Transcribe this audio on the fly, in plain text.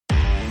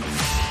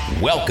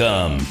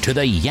Welcome to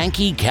the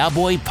Yankee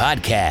Cowboy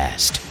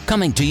Podcast,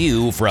 coming to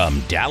you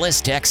from Dallas,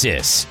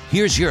 Texas.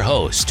 Here's your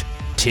host,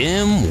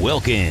 Tim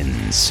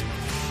Wilkins.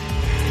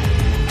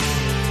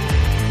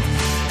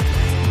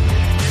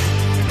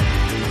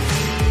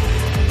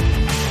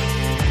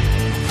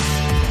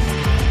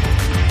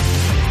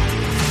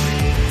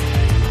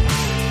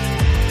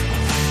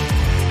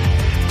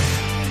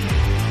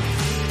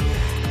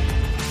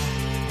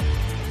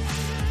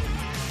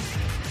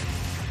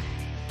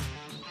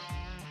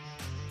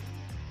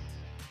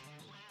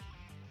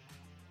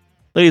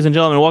 Ladies and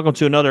gentlemen, welcome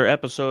to another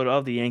episode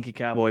of the Yankee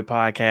Cowboy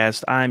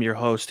Podcast. I'm your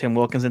host, Tim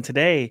Wilkins, and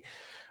today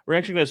we're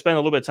actually going to spend a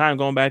little bit of time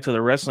going back to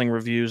the wrestling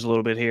reviews a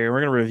little bit here. We're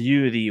going to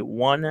review the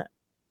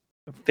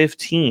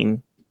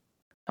 116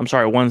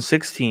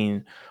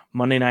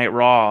 Monday Night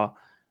Raw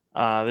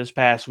this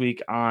past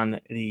week on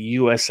the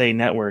USA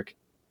Network.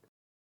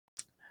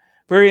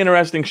 Very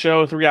interesting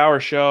show,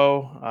 3-hour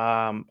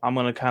show. I'm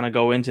going to kind of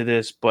go into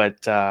this,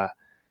 but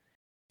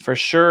for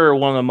sure,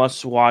 one of the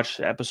must-watch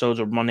episodes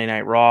of Monday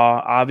Night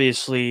Raw.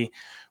 Obviously,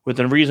 with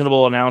the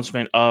reasonable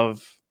announcement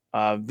of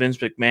Vince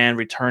McMahon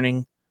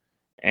returning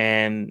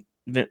and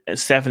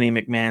Stephanie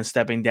McMahon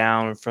stepping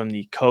down from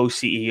the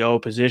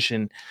co-CEO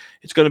position,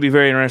 it's going to be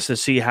very interesting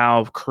to see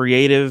how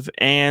creative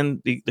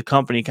and the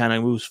company kind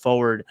of moves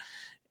forward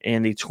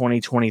in the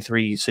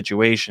 2023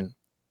 situation.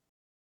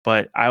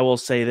 But I will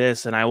say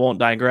this, and I won't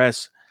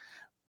digress.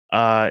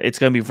 It's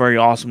going to be very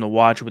awesome to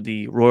watch with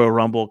the Royal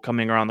Rumble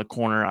coming around the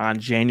corner on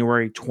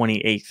January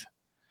 28th.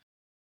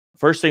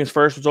 First things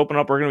first, we're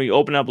going to be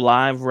opening up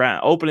live.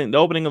 The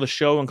opening of the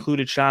show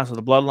included shots of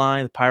the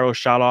Bloodline, the Pyro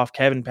shot off,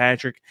 Kevin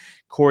Patrick,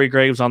 Corey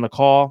Graves on the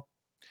call.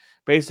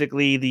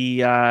 Basically,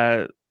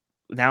 the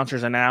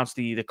announcers announced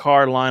the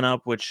card lineup,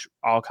 which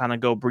I'll kind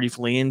of go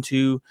briefly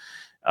into.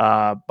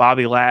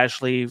 Bobby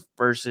Lashley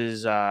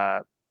versus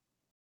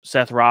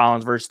Seth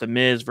Rollins versus The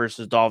Miz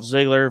versus Dolph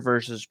Ziggler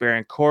versus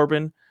Baron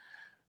Corbin.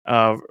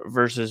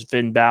 Versus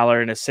Finn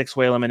Balor in a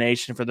 6-way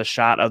elimination for the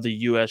shot of the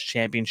U.S.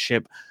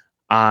 Championship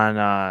on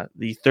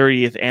the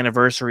 30th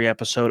anniversary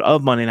episode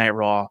of Monday Night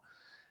Raw.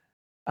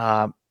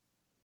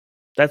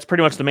 That's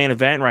pretty much the main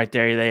event right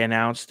there, they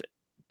announced.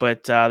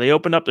 But they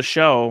opened up the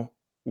show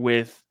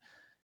with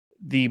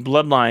the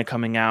Bloodline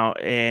coming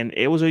out, and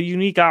it was a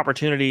unique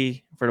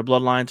opportunity for the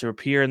Bloodline to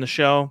appear in the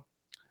show.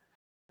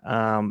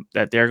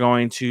 That they're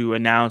going to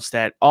announce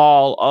that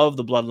all of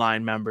the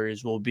Bloodline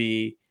members will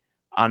be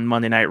on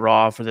Monday Night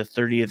Raw for the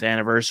 30th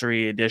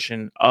anniversary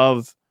edition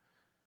of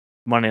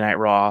Monday Night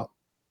Raw.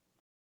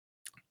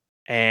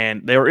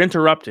 And they were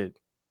interrupted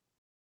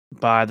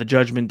by the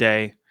Judgment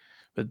Day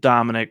with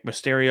Dominic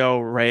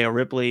Mysterio, Rhea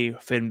Ripley,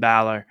 Finn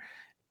Balor,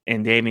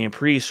 and Damian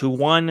Priest, who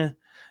won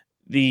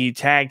the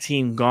tag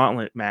team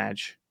gauntlet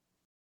match.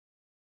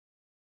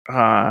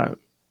 And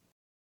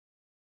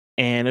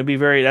they're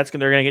going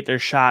to get their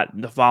shot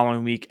the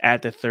following week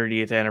at the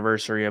 30th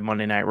anniversary of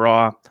Monday Night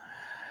Raw.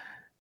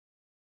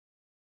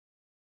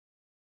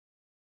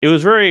 It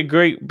was very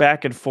great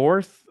back and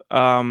forth.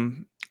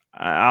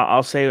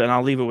 I'll say, and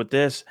I'll leave it with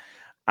this.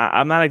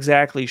 I'm not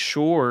exactly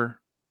sure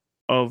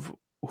of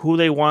who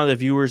they wanted the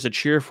viewers to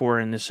cheer for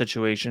in this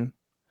situation,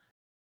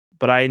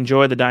 but I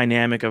enjoy the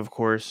dynamic, of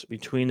course,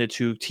 between the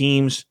two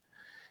teams.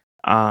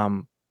 I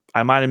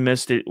might have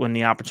missed it when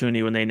they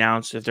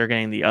announced if they're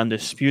getting the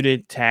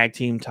undisputed tag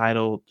team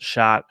title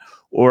shot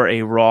or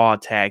a Raw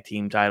tag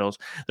team titles.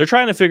 They're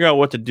trying to figure out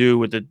what to do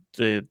with the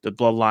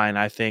Bloodline,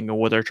 I think, or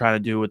what they're trying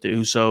to do with the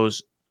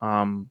Usos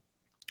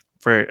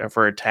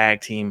for a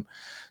tag team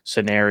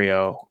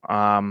scenario.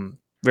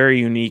 Very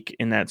unique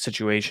in that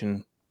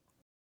situation.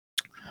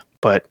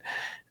 But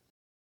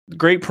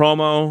great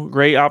promo,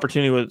 great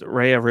opportunity with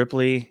Rhea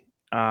Ripley.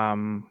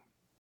 And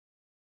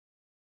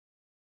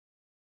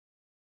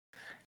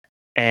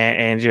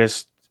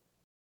just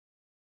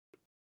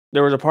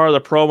there was a part of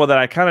the promo that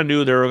I kind of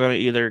knew they were going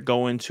to either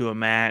go into a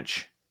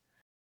match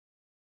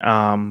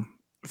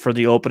for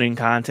the opening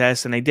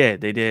contest, and they did.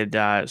 They did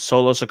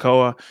Solo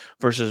Sikoa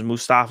versus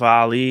Mustafa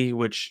Ali,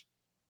 which,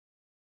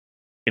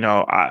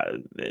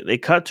 they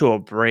cut to a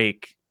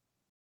break,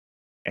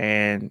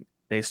 and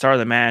they started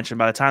the match, and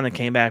by the time they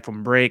came back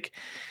from break,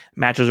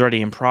 match was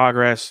already in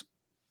progress,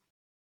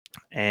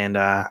 and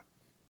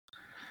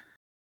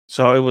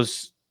so it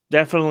was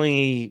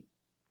definitely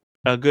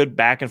a good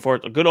back and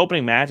forth, a good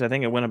opening match. I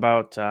think it went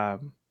about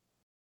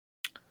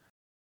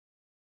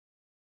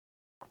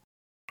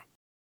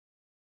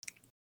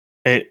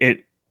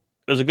it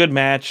was a good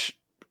match,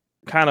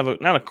 kind of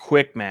not a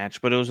quick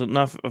match, but it was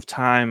enough of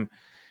time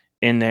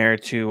in there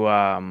to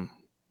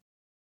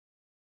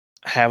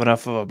have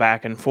enough of a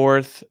back and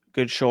forth,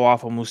 good show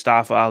off of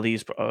Mustafa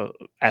Ali's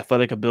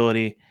athletic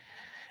ability,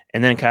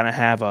 and then kind of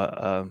have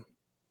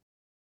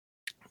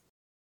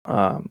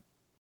an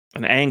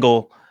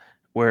angle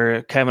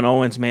where Kevin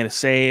Owens made a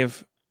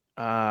save,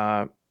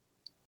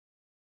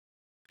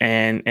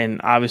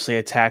 and obviously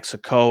attacked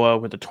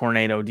Sikoa with the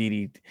tornado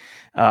DD.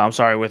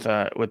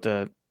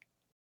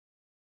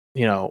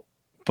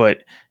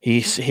 But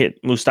he hit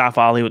Mustafa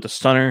Ali with the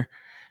stunner,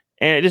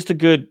 and just a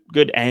good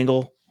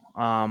angle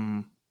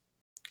and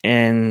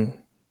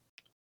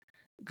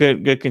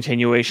good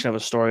continuation of a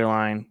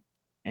storyline.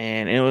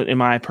 And it was, in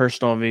my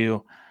personal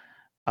view,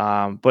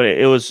 but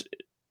it was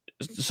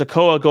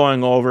Sikoa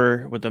going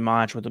over with the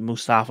match with the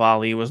Mustafa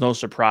Ali was no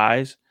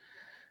surprise.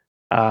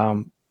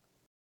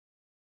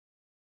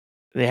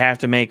 They have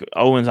to make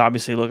Owens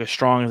obviously look as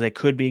strong as they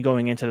could be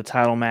going into the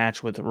title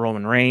match with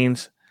Roman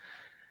Reigns.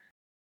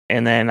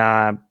 And then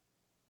I'm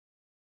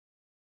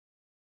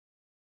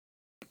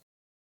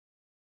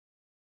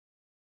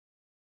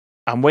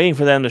waiting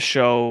for them to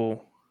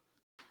show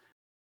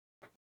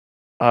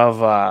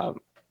of a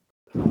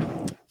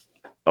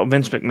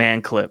Vince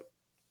McMahon clip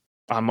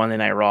on Monday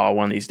Night Raw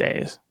one of these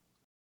days.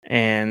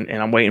 And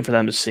I'm waiting for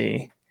them to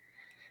see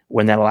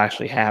when that'll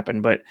actually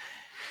happen. But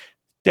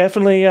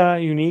definitely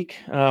unique.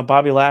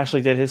 Bobby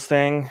Lashley did his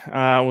thing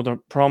with a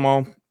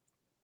promo.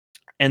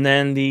 And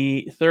then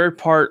the third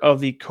part of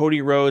the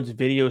Cody Rhodes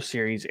video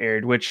series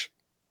aired, which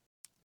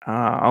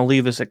I'll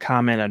leave this a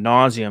comment ad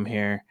nauseum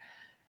here.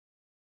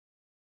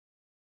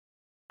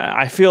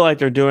 I feel like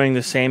they're doing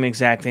the same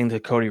exact thing to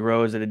Cody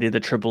Rhodes that they did to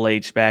Triple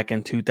H back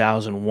in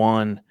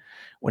 2001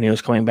 when he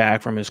was coming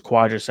back from his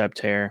quadricep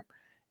tear.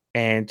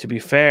 And to be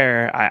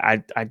fair,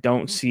 I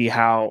don't see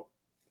how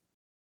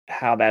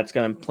that's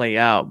going to play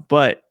out.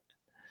 But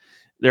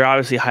they're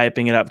obviously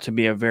hyping it up to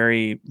be a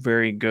very,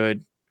 very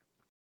good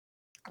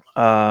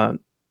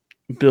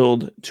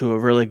build to a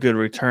really good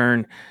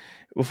return.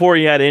 Before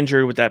he got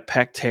injured with that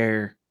pec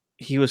tear,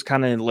 he was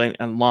kind of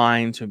in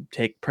line to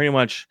take pretty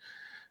much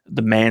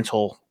the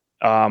mantle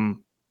and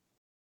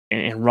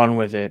run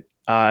with it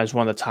as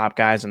one of the top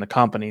guys in the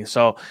company.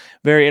 So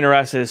very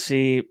interested to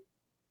see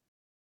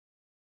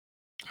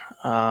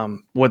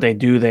what they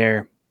do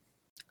there.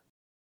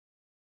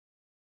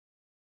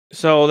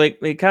 So they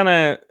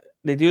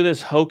do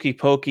this hokey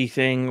pokey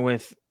thing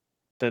with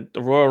the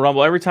Royal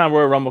Rumble. Every time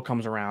Royal Rumble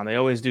comes around, they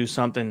always do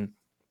something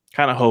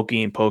kind of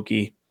hokey and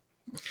pokey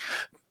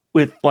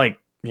with, like,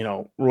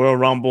 Royal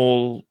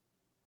Rumble,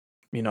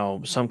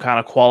 some kind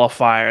of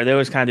qualifier. They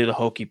always kind of do the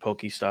hokey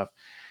pokey stuff.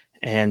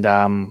 And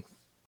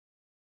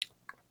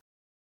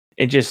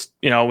it just,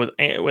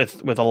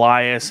 with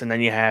Elias, and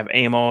then you have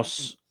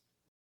Amos,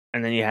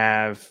 and then you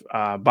have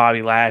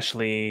Bobby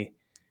Lashley.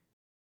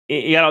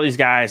 You got all these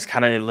guys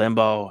kind of in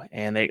limbo,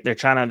 and they're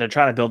trying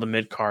to build a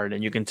mid card,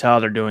 and you can tell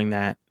they're doing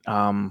that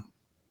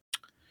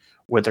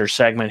with their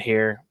segment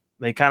here.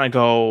 They kind of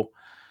go.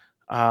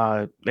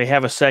 They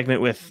have a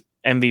segment with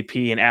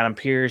MVP and Adam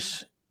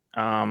Pearce,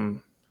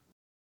 and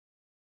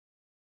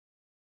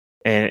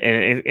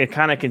it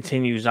kind of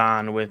continues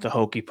on with the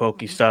hokey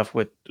pokey stuff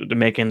with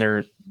making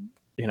their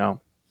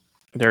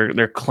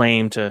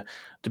claim to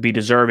be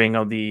deserving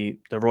of the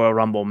Royal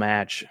Rumble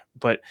match.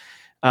 But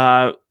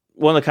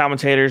one of the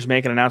commentators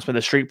make an announcement: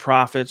 the Street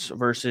Profits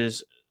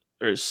versus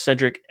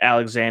Cedric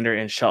Alexander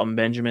and Shelton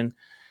Benjamin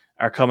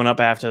are coming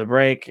up after the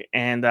break,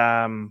 and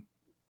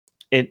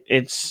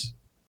it's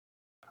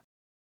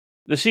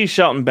to see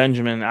Shelton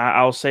Benjamin.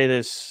 I'll say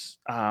this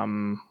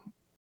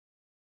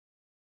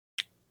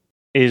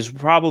is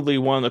probably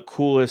one of the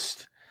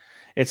coolest.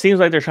 It seems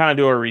like they're trying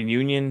to do a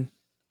reunion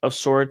of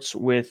sorts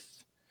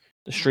with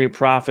the Street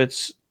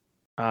Profits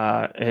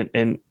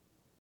and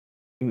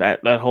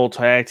that whole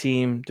tag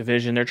team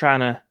division. They're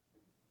trying to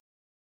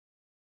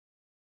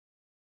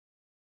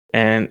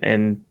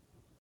and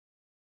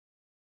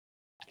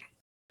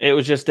it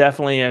was just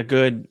definitely a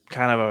good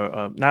kind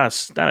of not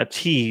a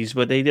tease,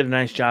 but they did a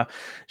nice job.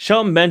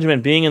 Shelton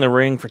Benjamin being in the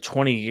ring for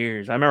 20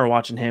 years. I remember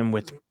watching him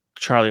with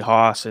Charlie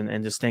Haas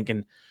and just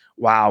thinking,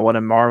 wow, what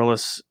a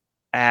marvelous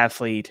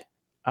athlete.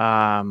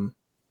 But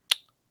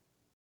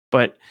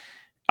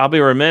I'll be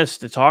remiss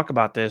to talk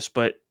about this,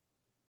 but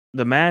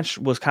the match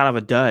was kind of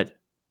a dud.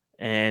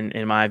 And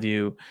in my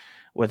view,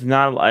 and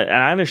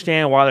I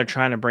understand why they're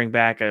trying to bring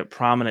back a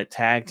prominent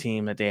tag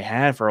team that they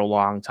had for a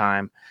long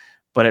time,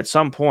 but at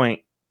some point,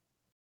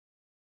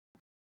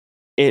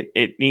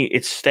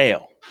 it's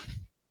stale,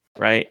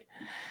 right?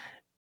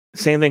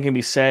 Same thing can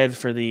be said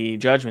for the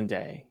Judgment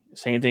Day.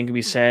 Same thing can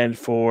be said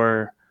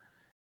for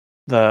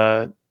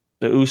the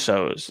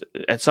Usos.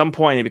 At some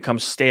point, it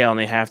becomes stale, and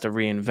they have to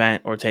reinvent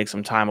or take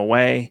some time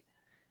away.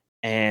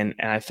 And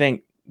I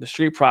think the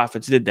Street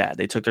Profits did that.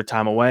 They took their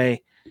time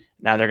away.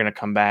 Now they're going to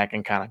come back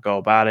and kind of go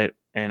about it.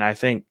 And I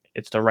think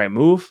it's the right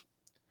move.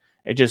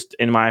 It just,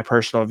 in my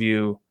personal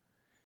view,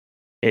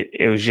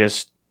 it was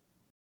just,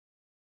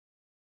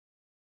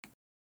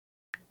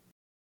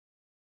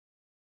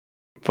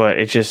 but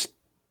it just,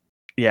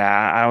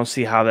 yeah, I don't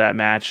see how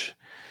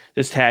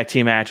this tag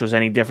team match was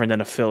any different than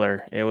a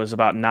filler. It was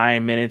about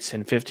 9 minutes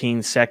and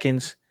 15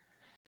 seconds.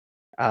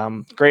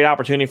 Great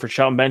opportunity for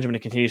Shelton Benjamin to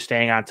continue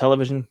staying on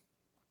television.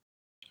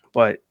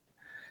 But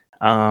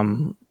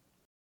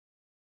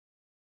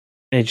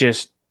it's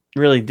just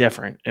really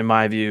different, in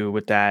my view,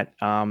 with that.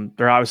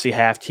 They're obviously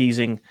half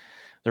teasing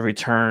the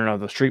return of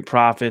the Street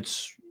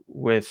Profits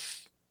with...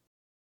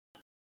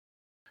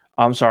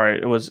 I'm sorry,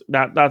 it was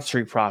not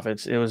Street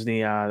Profits. It was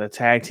the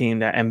tag team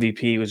that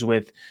MVP was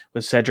with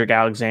Cedric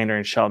Alexander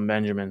and Shelton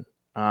Benjamin.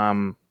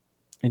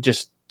 It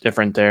just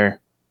different there.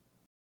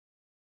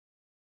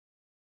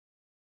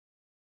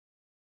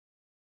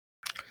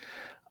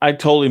 I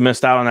totally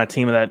missed out on that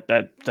team of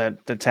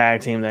the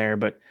tag team there,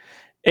 but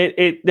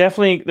it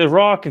definitely, the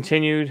Raw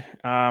continued.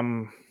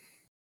 And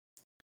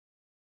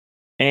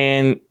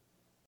in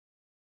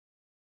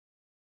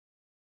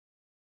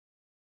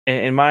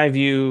my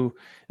view,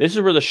 this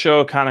is where the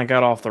show kind of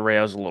got off the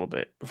rails a little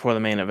bit before the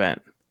main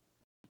event,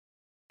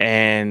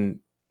 and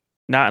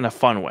not in a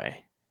fun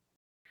way.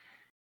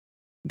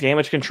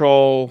 Damage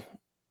Control,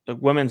 the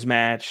women's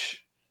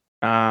match,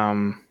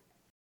 and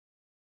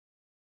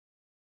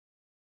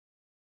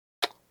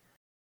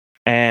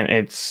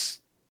it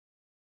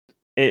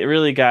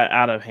really got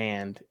out of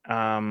hand.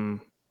 I'll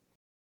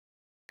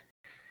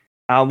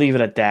leave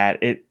it at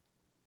that.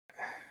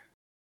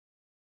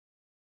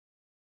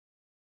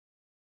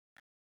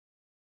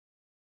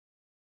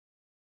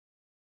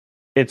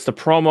 It's the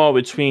promo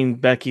between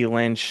Becky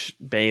Lynch,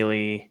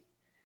 Bayley,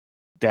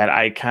 that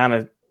I kind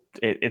of,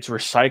 it's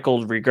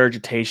recycled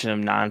regurgitation of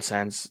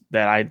nonsense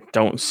that I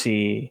don't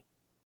see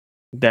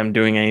them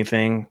doing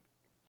anything.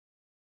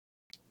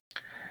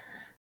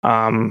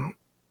 Dolph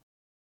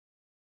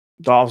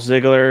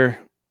Ziggler,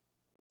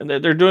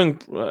 they're doing.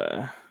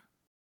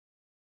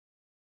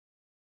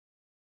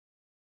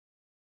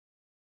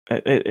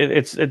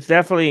 It's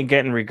definitely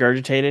getting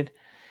regurgitated,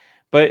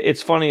 but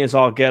it's funny as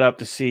all get up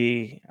to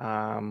see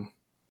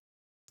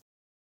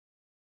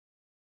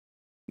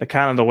the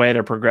kind of the way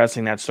they're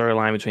progressing that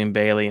storyline between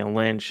Bayley and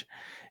Lynch.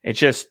 It's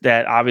just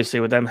that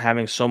obviously with them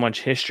having so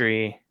much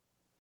history,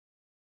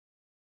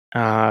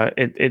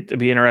 it'd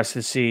be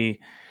interesting to see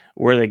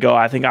where they go.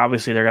 I think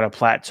obviously they're going to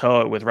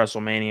plateau it with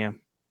WrestleMania,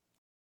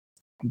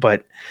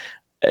 but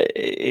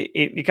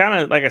it kind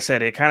of, like I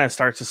said, it kind of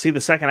starts to see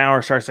the second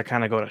hour starts to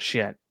kind of go to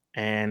shit,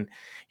 and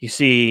you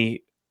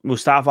see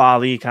Mustafa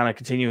Ali kind of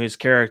continue his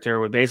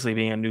character with basically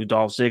being a new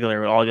Dolph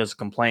Ziggler, all just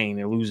complain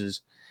and loses.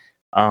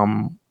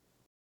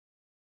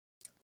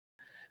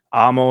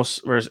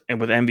 Almost with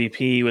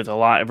MVP with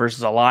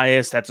versus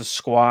Elias, that's a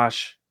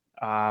squash.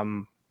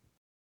 2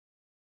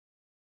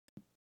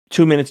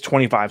 minutes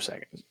 25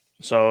 seconds.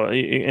 So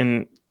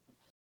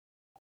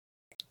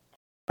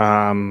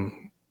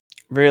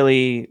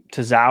really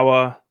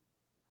Tozawa.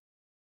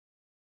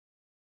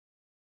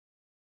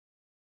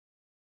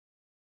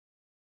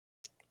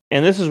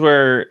 And this is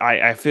where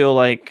I feel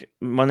like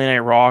Monday Night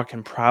Raw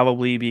can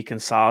probably be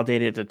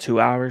consolidated to 2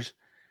 hours,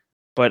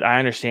 but I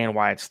understand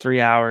why it's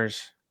 3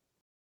 hours.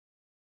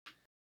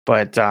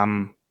 But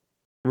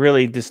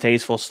really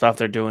distasteful stuff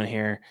they're doing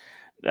here.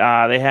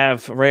 They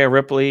have Rhea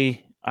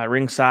Ripley at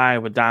ringside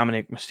with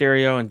Dominic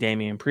Mysterio and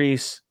Damian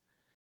Priest,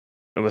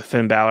 with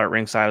Finn Balor at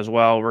ringside as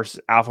well, versus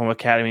Alpha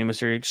Academy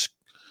Mysterio.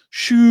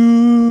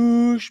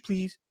 Shoosh,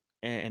 please.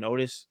 And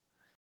Otis.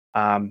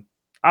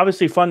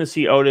 Obviously fun to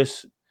see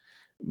Otis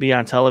be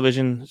on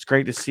television. It's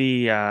great to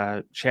see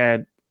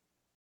Chad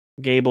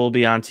Gable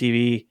be on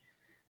TV.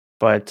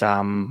 But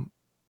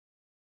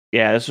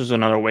yeah, this was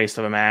another waste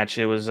of a match.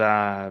 It was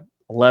a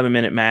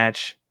 11-minute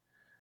match.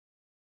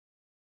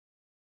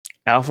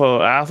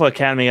 Alpha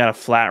Academy got a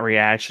flat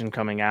reaction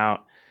coming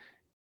out,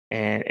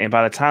 and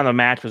by the time the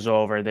match was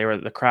over,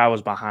 the crowd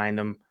was behind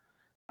them.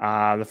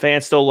 The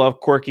fans still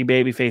love quirky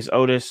babyface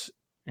Otis,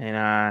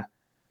 and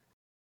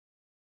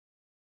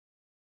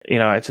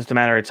it's just a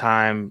matter of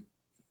time.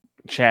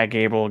 Chad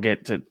Gable will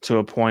get to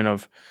a point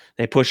of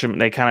they push him,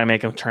 they kind of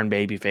make him turn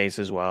babyface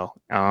as well.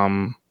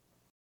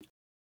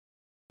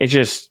 It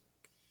just,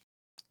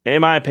 in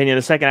my opinion,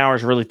 the second hour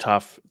is really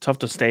tough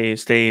to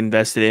stay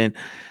invested in.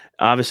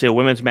 Obviously, a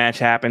women's match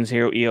happens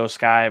here: Io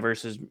Sky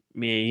versus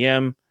Mia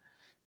Yim.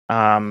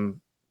 That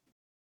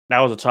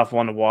was a tough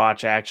one to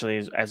watch,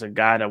 actually, as a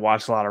guy that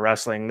watched a lot of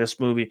wrestling. This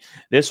will be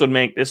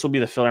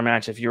the filler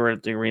match if you were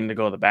at the arena to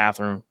go to the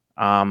bathroom.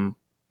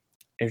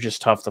 It was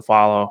just tough to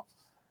follow.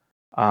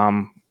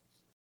 The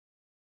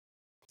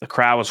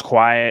crowd was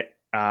quiet.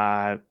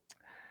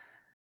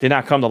 Did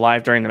not come to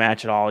life during the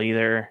match at all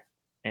either.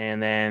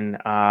 And then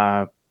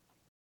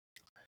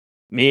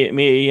Mia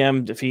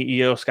Yim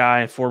defeat Io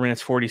Sky in 4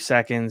 minutes 40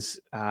 seconds.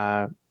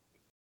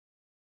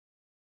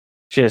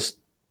 Just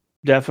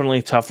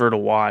definitely tougher to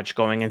watch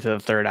going into the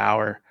third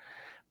hour.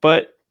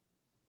 But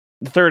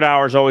the third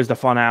hour is always the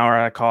fun hour.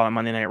 I call it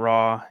Monday Night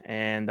Raw.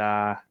 And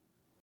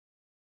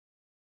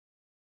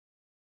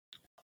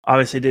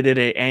obviously they did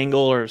an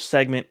angle or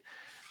segment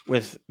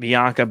with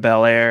Bianca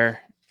Belair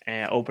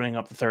and opening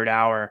up the third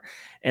hour.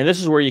 And this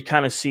is where you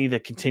kind of see the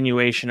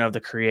continuation of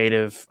the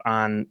creative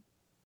on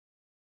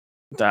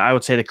I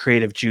would say the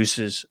creative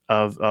juices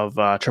of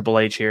Triple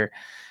H here.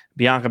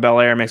 Bianca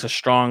Belair makes a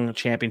strong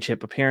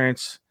championship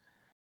appearance,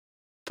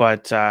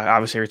 but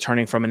obviously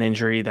returning from an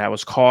injury that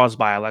was caused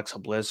by Alexa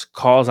Bliss,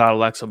 calls out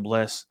Alexa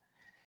Bliss.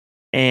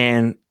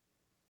 And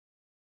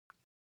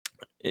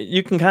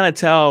you can kind of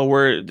tell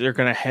where they're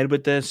going to head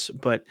with this,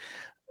 but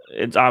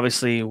it's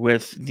obviously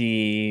with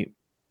the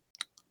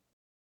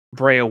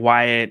Bray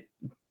Wyatt,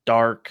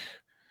 Dark,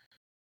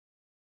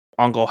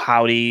 Uncle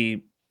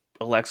Howdy,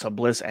 Alexa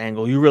Bliss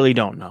angle, you really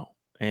don't know.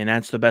 And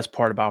that's the best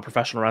part about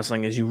professional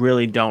wrestling is you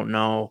really don't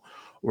know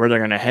where they're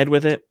going to head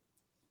with it,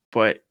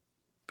 but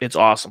it's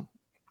awesome.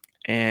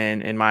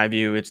 And in my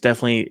view, it's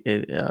definitely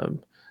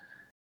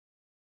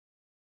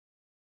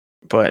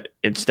but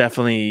it's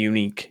definitely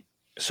unique.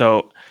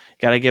 So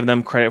got to give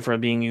them credit for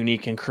being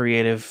unique and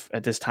creative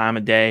at this time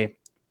of day.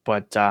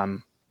 But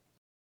had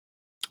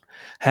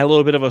a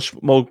little bit of a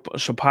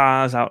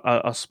spaz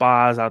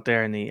out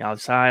there in the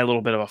outside, a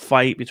little bit of a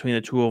fight between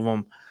the two of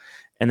them,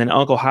 and then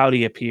Uncle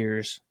Howdy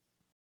appears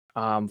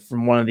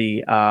from one of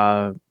the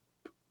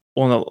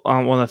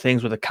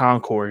things with the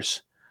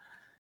concourse,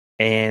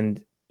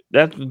 and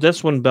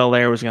that's when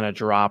Belair was going to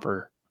drop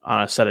her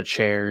on a set of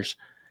chairs,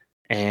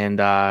 and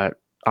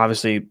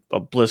obviously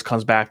Bliss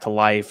comes back to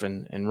life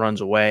and runs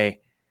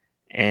away,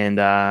 and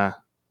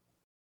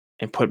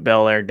put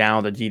Belair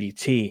down with a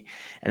DDT,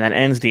 and that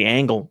ends the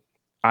angle.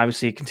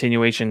 Obviously, a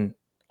continuation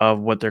of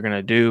what they're going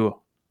to do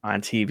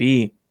on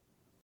TV,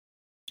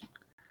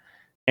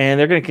 and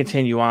they're going to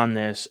continue on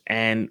this.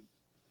 And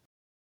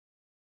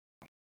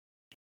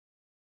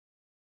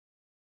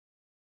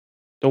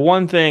the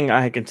one thing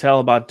I can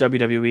tell about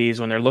WWE is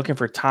when they're looking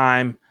for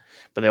time,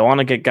 but they want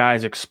to get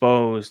guys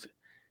exposed,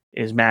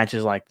 is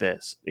matches like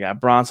this. You got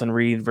Bronson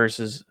Reed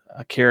versus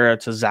Akira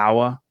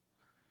Tozawa.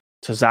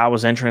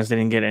 Tozawa's entrance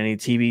didn't get any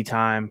TV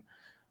time.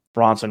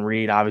 Bronson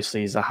Reed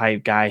obviously is a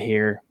hype guy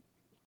here.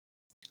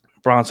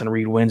 Bronson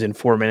Reed wins in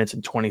 4 minutes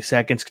and 20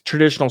 seconds.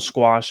 Traditional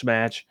squash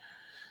match.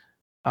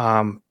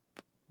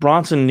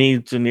 Bronson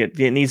needs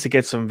to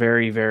get some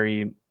very,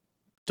 very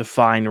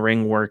defined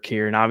ring work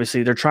here, and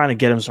obviously they're trying to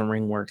get him some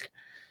ring work.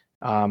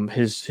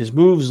 His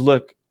moves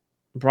look.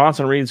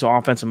 Bronson Reed's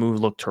offensive moves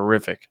look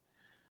terrific.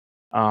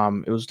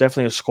 It was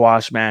definitely a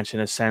squash match in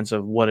a sense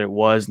of what it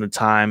was and the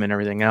time and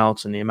everything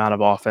else and the amount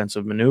of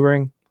offensive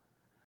maneuvering.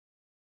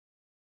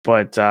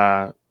 But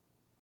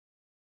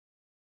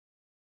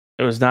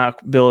it was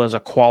not billed as a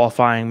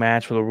qualifying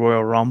match for the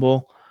Royal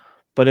Rumble.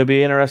 But it'll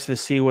be interesting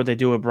to see what they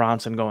do with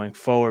Bronson going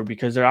forward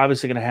because they're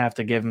obviously going to have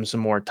to give him some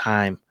more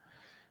time.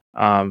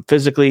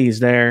 Physically, he's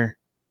there.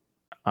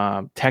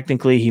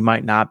 Technically, he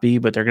might not be,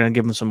 but they're going to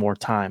give him some more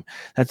time.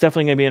 That's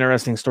definitely going to be an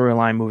interesting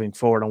storyline moving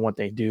forward on what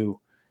they do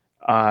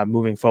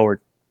moving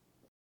forward.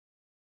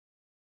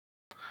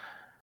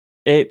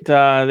 They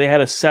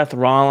had a Seth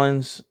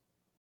Rollins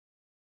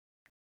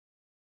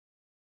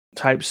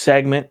type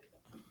segment,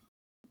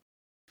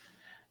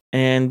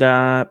 and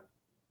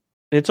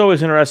it's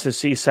always interesting to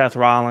see Seth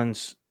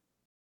Rollins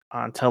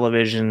on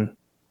television,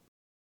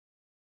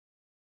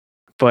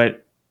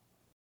 but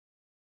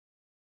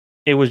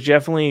it was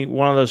definitely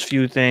one of those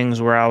few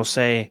things where I'll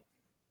say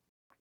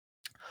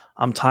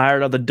I'm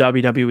tired of the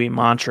WWE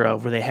mantra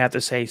where they have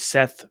to say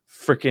Seth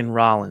freaking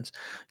Rollins.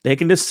 They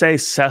can just say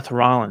Seth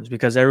Rollins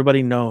because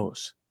everybody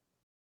knows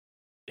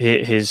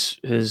his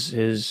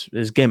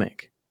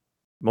gimmick.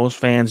 Most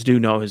fans do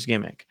know his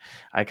gimmick.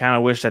 I kind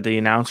of wish that the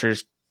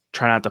announcers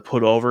try not to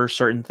put over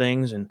certain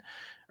things and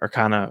are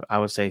kind of, I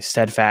would say,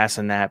 steadfast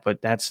in that,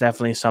 but that's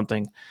definitely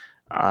something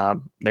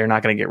they're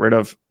not going to get rid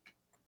of.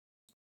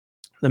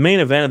 The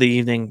main event of the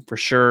evening, for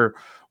sure,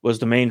 was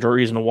the main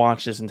reason to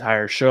watch this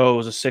entire show. It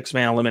was a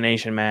 6-man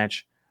elimination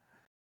match,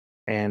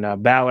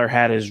 and Balor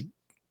had his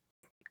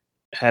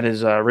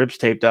ribs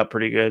taped up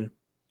pretty good.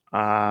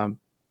 I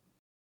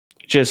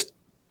think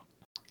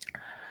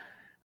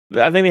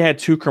they had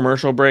 2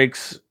 commercial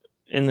breaks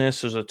in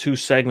this. It was a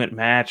 2-segment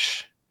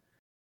match.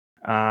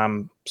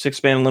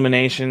 6-man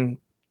elimination.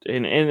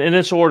 In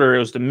this order, it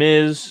was The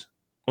Miz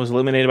was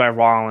eliminated by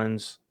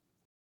Rollins.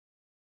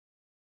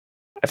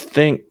 I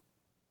think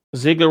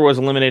Ziggler was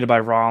eliminated by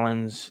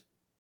Rollins.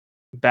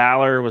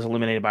 Balor was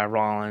eliminated by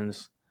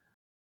Rollins.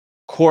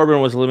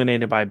 Corbin was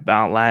eliminated by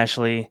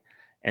Lashley.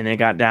 And they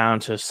got down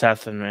to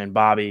Seth and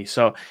Bobby.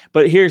 So,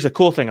 but here's the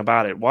cool thing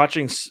about it.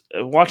 Watching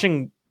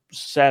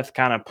Seth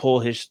kind of pull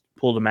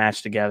the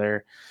match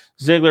together.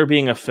 Ziggler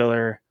being a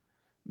filler.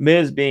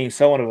 Miz being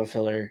somewhat of a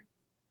filler.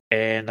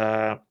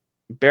 And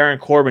Baron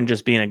Corbin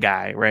just being a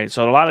guy, right?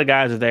 So a lot of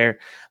guys are there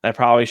that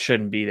probably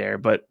shouldn't be there,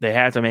 but they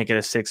had to make it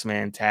a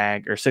 6-man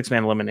tag or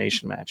 6-man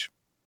elimination match.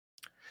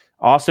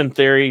 Austin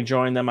Theory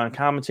joined them on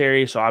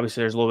commentary, so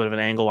obviously there's a little bit of an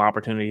angle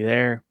opportunity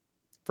there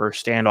for a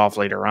standoff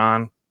later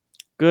on.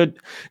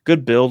 Good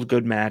build,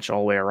 good match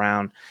all the way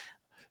around.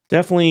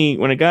 Definitely,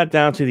 when it got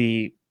down to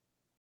the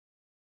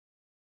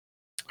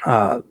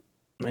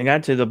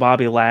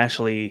Bobby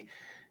Lashley,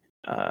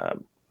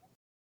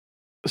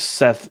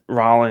 Seth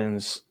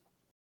Rollins.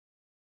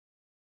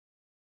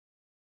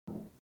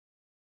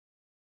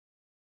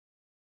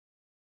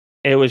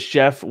 It was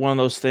one of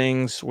those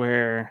things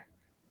where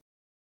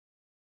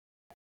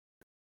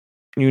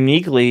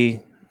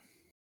uniquely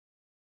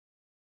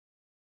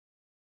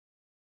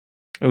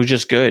it was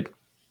just good.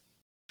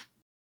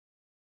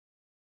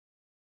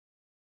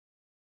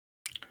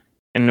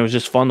 And it was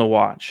just fun to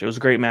watch. It was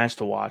a great match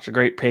to watch, a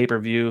great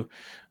pay-per-view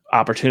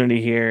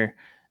opportunity here.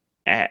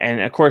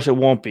 And of course, it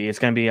won't be. It's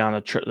going to be on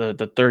the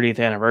 30th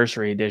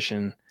anniversary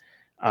edition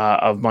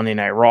of Monday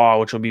Night Raw,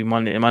 which will be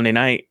Monday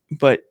night.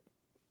 But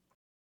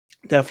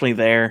definitely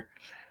there.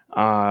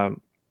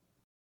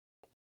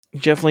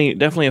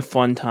 definitely a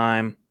fun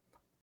time.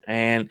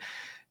 And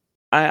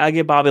I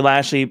get Bobby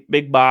Lashley,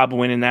 Big Bob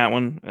winning that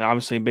one.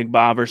 Obviously, Big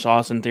Bob versus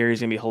Austin Theory is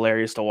going to be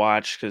hilarious to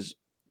watch because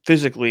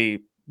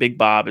physically, Big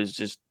Bob is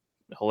just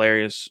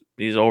hilarious.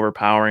 He's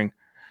overpowering.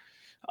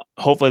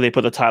 Hopefully, they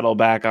put the title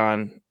back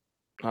on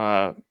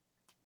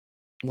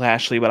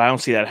Lashley, but I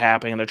don't see that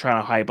happening. They're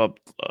trying to hype up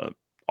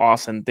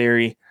Austin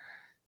Theory.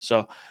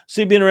 So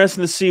it'd be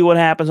interesting to see what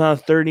happens on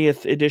the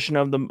 30th edition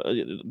of the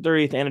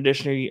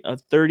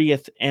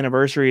 30th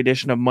anniversary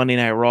edition of Monday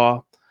Night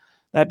Raw.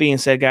 That being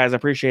said, guys, I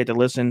appreciate the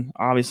listen.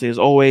 Obviously, as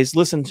always,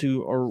 listen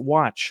to or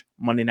watch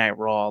Monday Night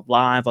Raw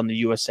live on the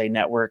USA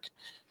Network,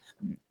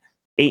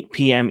 8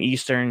 p.m.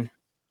 Eastern,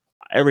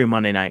 every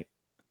Monday night.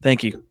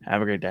 Thank you.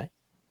 Have a great day.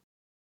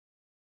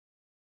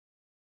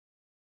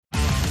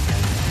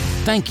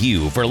 Thank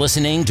you for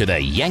listening to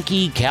the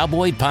Yankee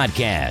Cowboy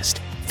Podcast.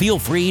 Feel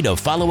free to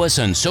follow us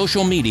on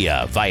social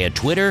media via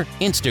Twitter,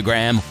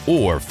 Instagram,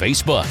 or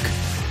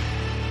Facebook.